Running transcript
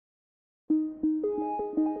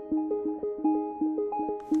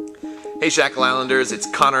Hey Shackle Islanders, it's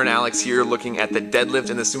Connor and Alex here looking at the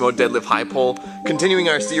deadlift and the sumo deadlift high pull, continuing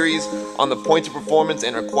our series on the points of performance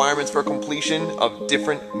and requirements for completion of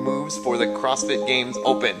different moves for the CrossFit Games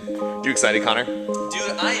Open. You excited, Connor? Dude,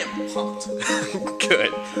 I am pumped.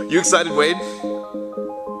 Good. You excited, Wade?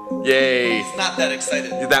 Yay. He's not that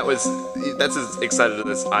excited. That's as excited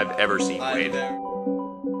as I've ever seen Wade.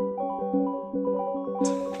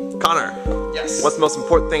 Connor. Yes. What's the most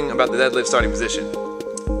important thing about the deadlift starting position?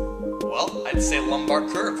 Well, I'd say lumbar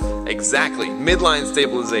curve. Exactly, midline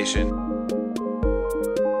stabilization.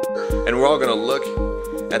 And we're all gonna look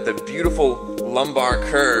at the beautiful lumbar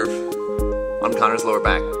curve on Connor's lower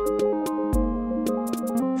back.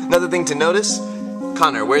 Another thing to notice,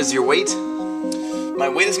 Connor, where's your weight? My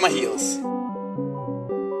weight is my heels.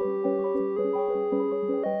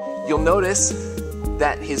 You'll notice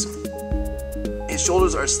that his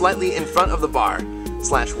shoulders are slightly in front of the bar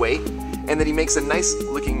 / weight, and that he makes a nice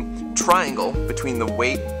looking triangle between the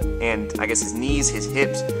weight and, I guess, his knees, his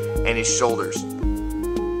hips, and his shoulders.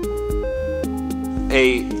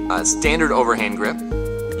 A standard overhand grip.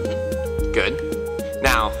 Good.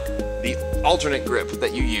 Now, the alternate grip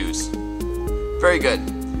that you use. Very good.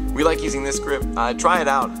 We like using this grip. Try it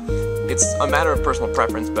out. It's a matter of personal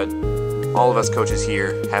preference, but all of us coaches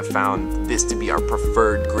here have found this to be our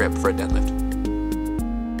preferred grip for a deadlift.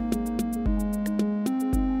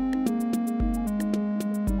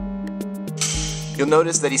 You'll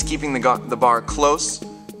notice that he's keeping the bar close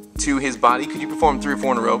to his body. Could you perform 3 or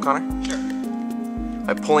 4 in a row, Connor? Sure.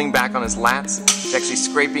 By pulling back on his lats, he's actually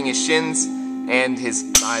scraping his shins and his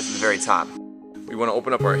thighs at the very top. We want to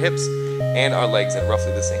open up our hips and our legs at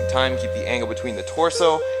roughly the same time. Keep the angle between the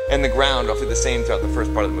torso and the ground roughly the same throughout the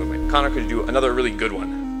first part of the movement. Connor, could you do another really good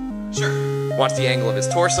one? Sure. Watch the angle of his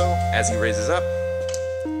torso as he raises up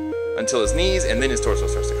until his knees, and then his torso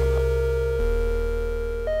starts to come up.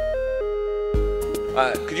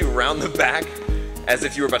 Could you round the back as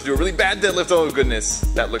if you were about to do a really bad deadlift? Oh goodness,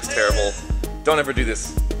 that looks terrible. Don't ever do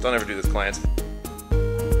this. Don't ever do this, clients.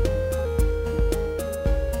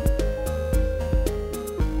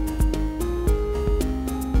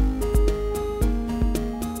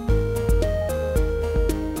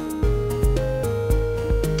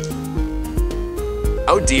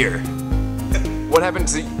 Oh dear. What happened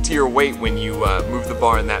to your weight when you moved the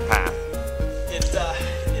bar in that path?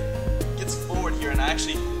 It gets forward here, and I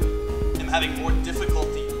actually am having more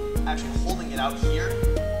difficulty actually holding it out here.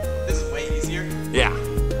 This is way easier. Yeah.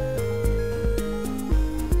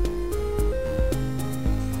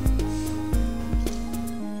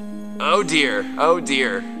 Oh dear. Oh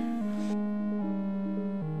dear.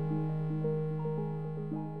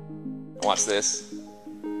 Watch this.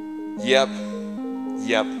 Yep.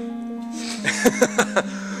 Yep.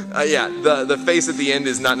 Yeah, the face at the end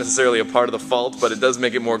is not necessarily a part of the fault, but it does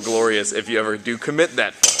make it more glorious if you ever do commit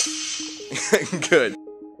that fault. Good.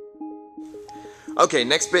 Okay,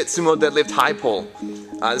 next bit, sumo deadlift high pull.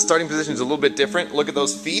 The starting position is a little bit different. Look at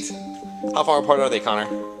those feet. How far apart are they, Connor?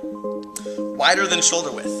 Wider than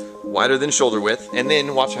shoulder width. Wider than shoulder width. And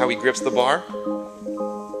then watch how he grips the bar.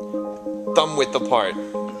 Thumb width apart.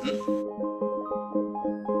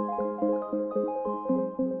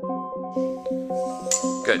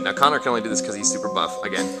 Good. Now Connor can only do this because he's super buff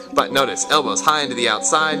again. But notice, elbows high into the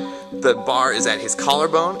outside. The bar is at his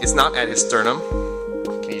collarbone. It's not at his sternum.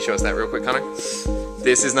 Can you show us that real quick, Connor?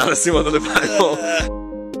 This is not a sumo deadlift high pull.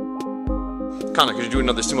 Connor, could you do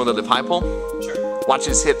another sumo deadlift high pull? Sure. Watch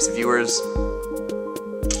his hips, viewers.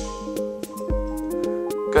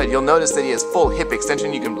 Good. You'll notice that he has full hip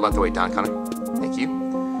extension. You can let the weight down, Connor. Thank you.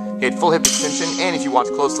 He had full hip extension, and if you watch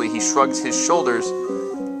closely, he shrugs his shoulders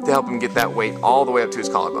to help him get that weight all the way up to his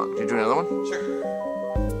collarbone. Can you do another one? Sure.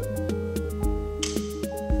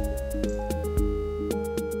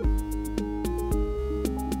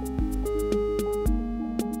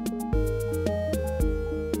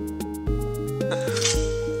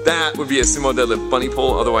 That would be a sumo deadlift bunny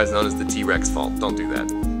pull, otherwise known as the T-Rex fault. Don't do that.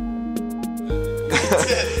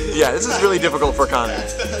 Yeah, this is really difficult for Connor.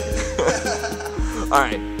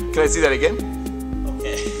 Alright, can I see that again?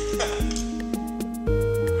 Okay.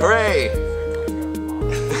 Hooray!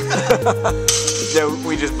 Yeah,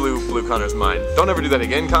 we just blew Connor's mind. Don't ever do that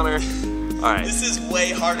again, Connor. Alright. This is way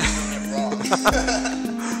harder than it wrong.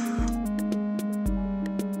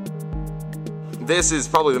 This is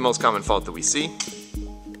probably the most common fault that we see.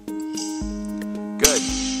 Good.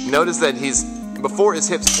 Notice that before his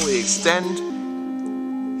hips fully extend,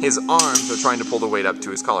 his arms are trying to pull the weight up to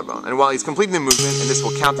his collarbone. And while he's completing the movement, and this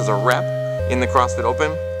will count as a rep in the CrossFit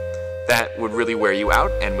Open, that would really wear you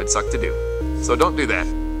out and would suck to do. So don't do that.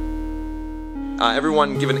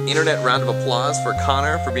 Everyone give an internet round of applause for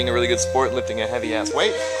Connor for being a really good sport, lifting a heavy ass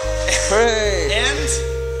weight. Hooray! And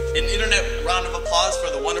an internet round of applause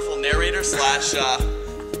for the wonderful narrator slash,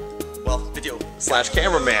 video. Slash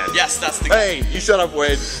cameraman. Yes, that's the guy. Hey, you shut up,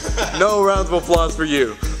 Wade. No rounds of applause for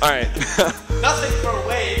you. Alright. Nothing for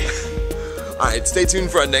Wade. Alright, stay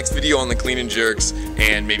tuned for our next video on the clean and jerks,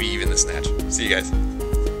 and maybe even the snatch. See you guys.